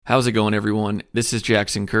How's it going, everyone? This is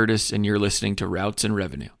Jaxon Curtis, and you're listening to Routes and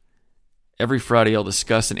Revenue. Every Friday, I'll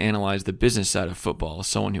discuss and analyze the business side of football as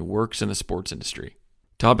someone who works in the sports industry.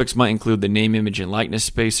 Topics might include the name, image, and likeness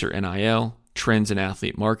space, or NIL, trends in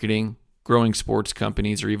athlete marketing, growing sports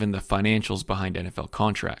companies, or even the financials behind NFL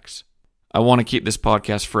contracts. I want to keep this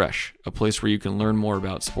podcast fresh, a place where you can learn more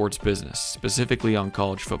about sports business, specifically on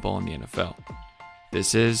college football and the NFL.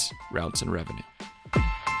 This is Routes and Revenue.